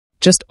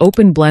Just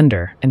open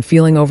Blender and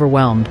feeling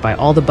overwhelmed by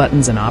all the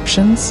buttons and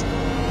options?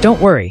 Don't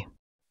worry.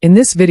 In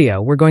this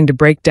video, we're going to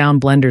break down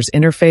Blender's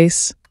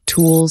interface,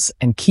 tools,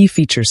 and key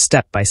features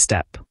step by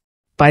step.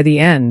 By the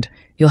end,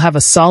 you'll have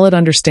a solid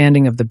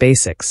understanding of the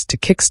basics to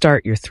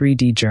kickstart your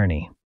 3D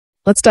journey.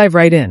 Let's dive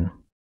right in.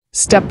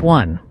 Step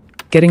 1.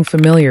 Getting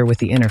familiar with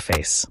the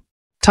interface.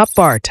 Top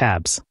bar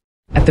tabs.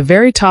 At the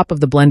very top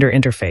of the Blender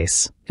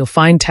interface, you'll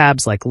find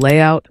tabs like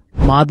Layout,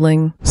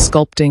 Modeling,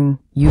 Sculpting,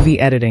 UV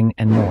Editing,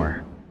 and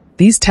more.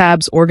 These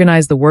tabs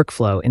organize the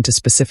workflow into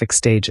specific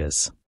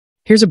stages.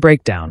 Here's a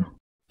breakdown.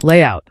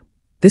 Layout.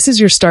 This is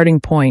your starting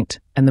point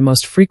and the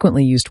most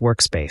frequently used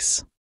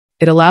workspace.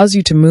 It allows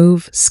you to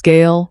move,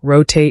 scale,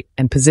 rotate,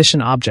 and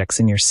position objects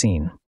in your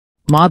scene.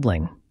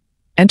 Modeling.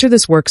 Enter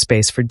this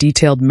workspace for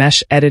detailed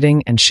mesh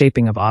editing and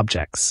shaping of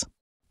objects.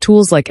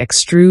 Tools like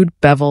Extrude,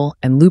 Bevel,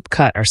 and Loop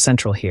Cut are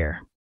central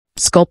here.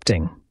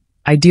 Sculpting.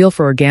 Ideal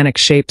for organic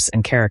shapes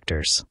and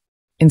characters.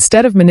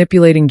 Instead of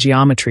manipulating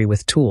geometry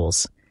with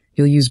tools,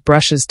 you'll use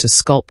brushes to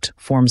sculpt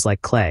forms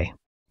like clay.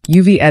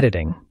 UV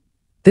Editing.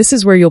 This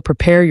is where you'll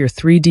prepare your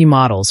 3D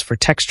models for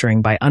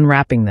texturing by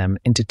unwrapping them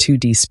into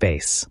 2D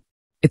space.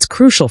 It's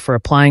crucial for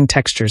applying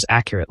textures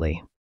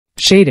accurately.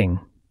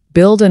 Shading.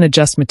 Build and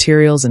adjust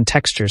materials and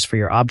textures for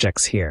your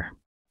objects here.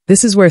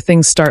 This is where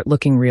things start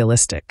looking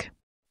realistic.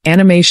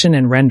 Animation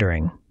and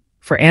rendering.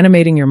 For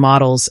animating your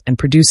models and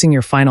producing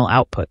your final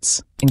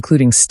outputs,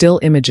 including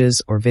still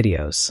images or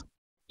videos.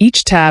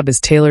 Each tab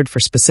is tailored for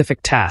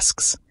specific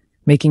tasks,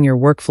 making your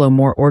workflow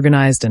more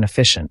organized and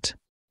efficient.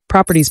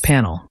 Properties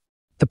panel.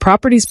 The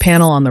Properties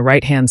panel on the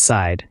right-hand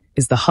side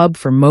is the hub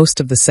for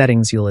most of the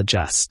settings you'll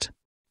adjust.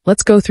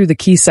 Let's go through the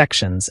key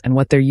sections and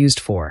what they're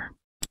used for.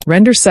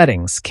 Render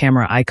settings,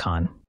 camera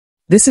icon.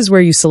 This is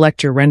where you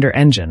select your render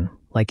engine,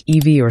 like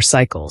Eevee or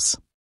Cycles.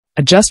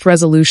 Adjust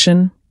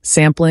resolution,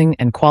 sampling,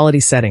 and quality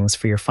settings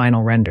for your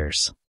final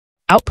renders.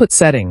 Output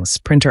settings,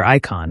 printer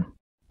icon.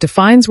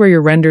 Defines where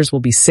your renders will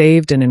be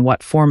saved and in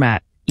what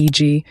format,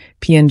 e.g.,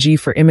 PNG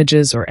for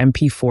images or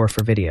MP4 for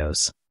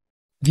videos.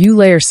 View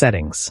layer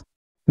settings.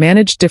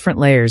 Manage different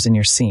layers in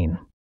your scene.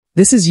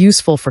 This is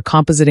useful for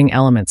compositing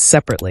elements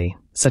separately,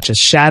 such as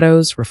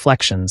shadows,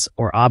 reflections,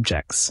 or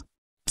objects.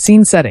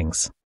 Scene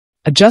settings.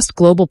 Adjust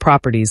global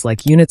properties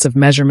like units of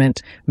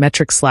measurement,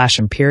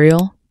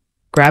 metric/imperial,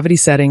 gravity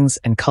settings,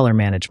 and color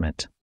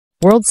management.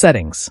 World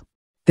settings.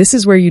 This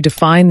is where you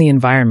define the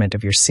environment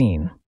of your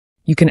scene.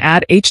 You can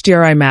add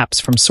HDRI maps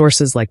from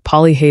sources like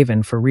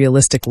Polyhaven for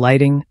realistic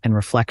lighting and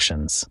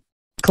reflections.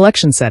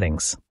 Collection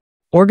settings.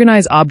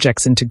 Organize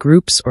objects into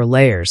groups or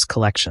layers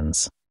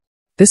collections.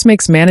 This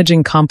makes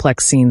managing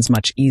complex scenes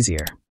much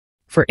easier.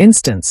 For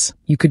instance,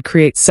 you could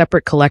create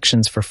separate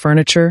collections for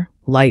furniture,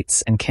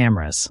 lights, and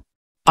cameras.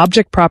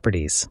 Object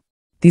properties.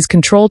 These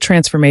control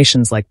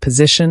transformations like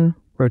position,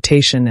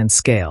 rotation, and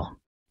scale.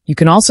 You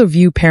can also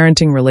view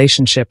parenting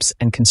relationships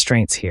and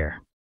constraints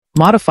here.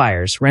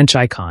 Modifiers, wrench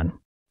icon.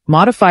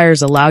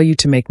 Modifiers allow you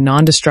to make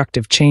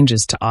non-destructive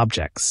changes to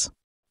objects.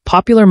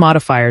 Popular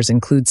modifiers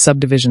include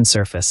subdivision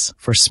surface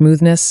for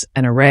smoothness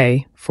and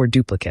array for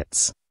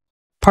duplicates.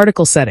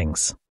 Particle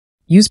settings.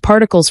 Use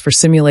particles for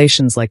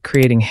simulations like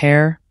creating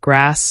hair,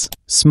 grass,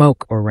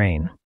 smoke, or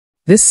rain.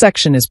 This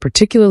section is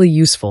particularly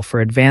useful for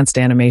advanced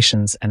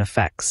animations and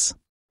effects.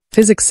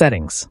 Physics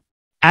settings.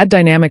 Add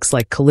dynamics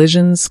like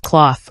collisions,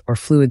 cloth, or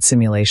fluid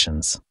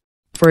simulations.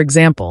 For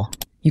example,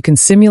 you can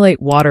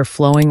simulate water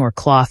flowing or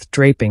cloth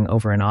draping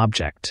over an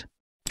object.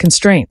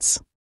 Constraints.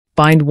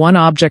 Bind one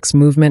object's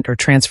movement or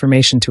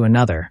transformation to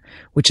another,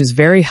 which is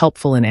very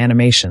helpful in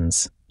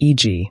animations,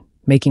 e.g.,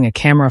 making a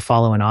camera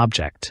follow an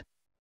object.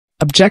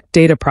 Object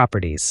data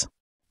properties.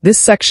 This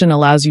section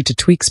allows you to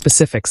tweak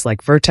specifics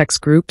like vertex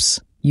groups,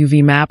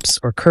 UV maps,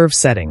 or curve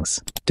settings,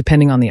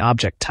 depending on the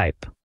object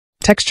type.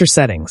 Texture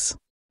settings.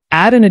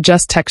 Add and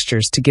adjust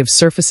textures to give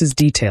surfaces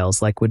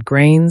details like wood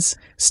grains,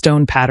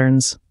 stone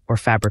patterns, or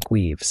fabric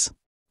weaves.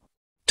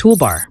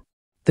 Toolbar.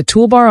 The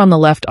toolbar on the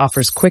left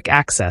offers quick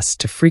access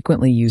to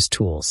frequently used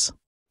tools.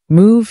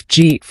 Move,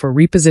 G, for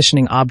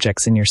repositioning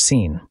objects in your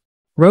scene.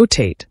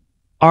 Rotate.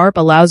 ARP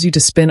allows you to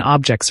spin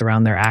objects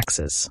around their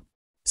axes.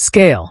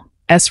 Scale.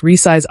 S,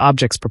 resize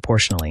objects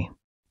proportionally.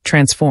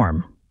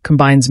 Transform.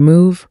 Combines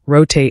move,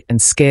 rotate,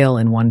 and scale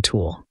in one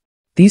tool.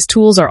 These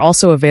tools are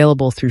also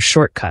available through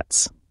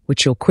shortcuts,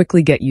 which you'll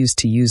quickly get used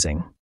to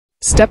using.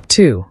 Step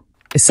 2.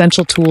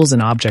 Essential tools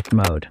in object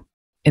mode.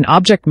 In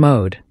object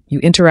mode, you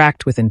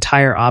interact with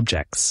entire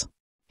objects.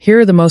 Here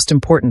are the most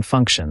important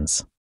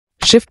functions.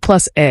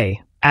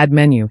 Shift+A, add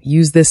menu.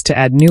 Use this to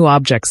add new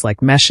objects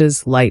like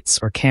meshes, lights,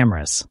 or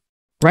cameras.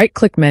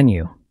 Right-click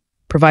menu.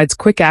 Provides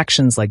quick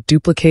actions like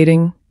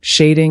duplicating,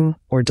 shading,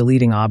 or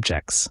deleting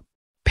objects.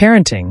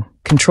 Parenting.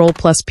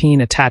 Control+P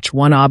attach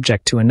one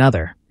object to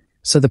another,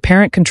 so the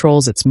parent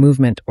controls its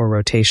movement or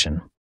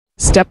rotation.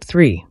 Step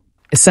 3.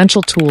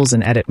 Essential tools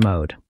in edit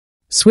mode.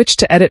 Switch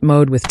to edit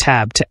mode with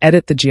tab to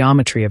edit the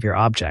geometry of your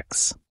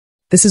objects.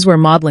 This is where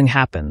modeling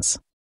happens.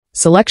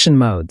 Selection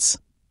modes.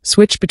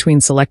 Switch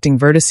between selecting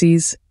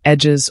vertices,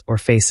 edges, or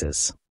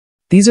faces.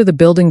 These are the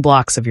building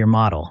blocks of your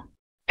model.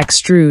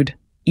 Extrude,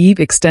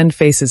 extend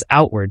faces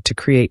outward to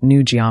create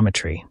new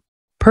geometry.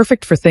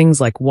 Perfect for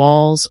things like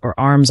walls or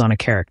arms on a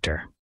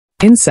character.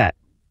 Inset,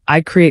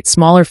 I'd create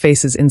smaller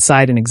faces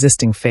inside an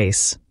existing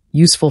face,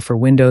 useful for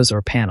windows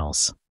or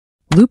panels.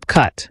 Loop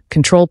cut,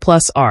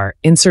 Ctrl+R,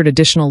 insert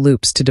additional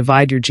loops to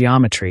divide your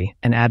geometry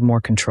and add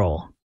more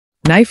control.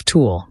 Knife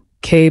tool,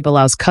 Cabe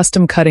allows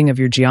custom cutting of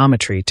your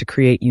geometry to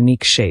create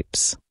unique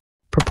shapes.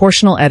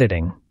 Proportional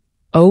editing,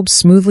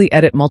 smoothly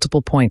edit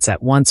multiple points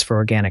at once for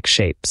organic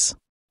shapes.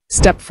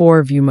 Step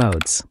 4, view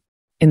modes.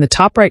 In the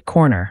top right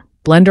corner,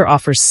 Blender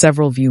offers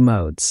several view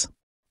modes.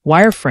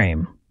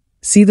 Wireframe,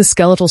 see the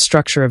skeletal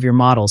structure of your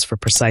models for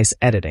precise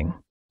editing.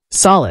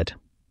 Solid,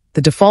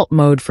 the default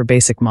mode for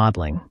basic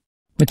modeling.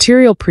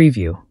 Material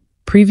preview,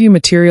 preview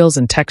materials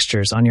and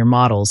textures on your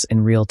models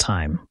in real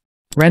time.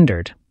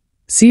 Rendered,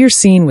 see your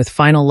scene with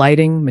final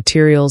lighting,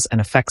 materials,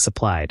 and effects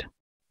applied.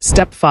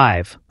 Step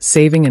 5,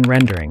 saving and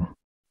rendering.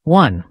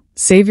 1.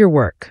 Save your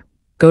work.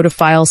 Go to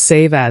File,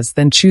 Save As,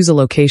 then choose a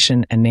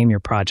location and name your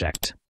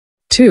project.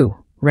 2.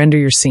 Render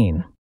your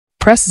scene.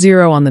 Press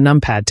 0 on the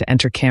numpad to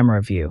enter camera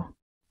view.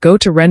 Go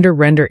to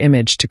Render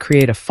Image to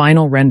create a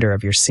final render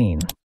of your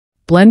scene.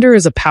 Blender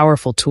is a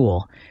powerful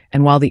tool,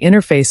 and while the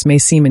interface may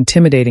seem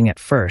intimidating at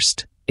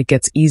first, it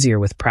gets easier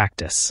with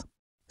practice.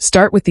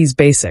 Start with these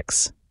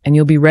basics, and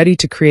you'll be ready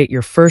to create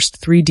your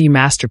first 3D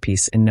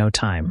masterpiece in no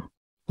time.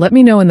 Let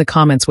me know in the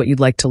comments what you'd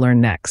like to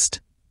learn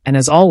next. And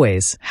as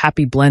always,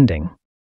 happy blending!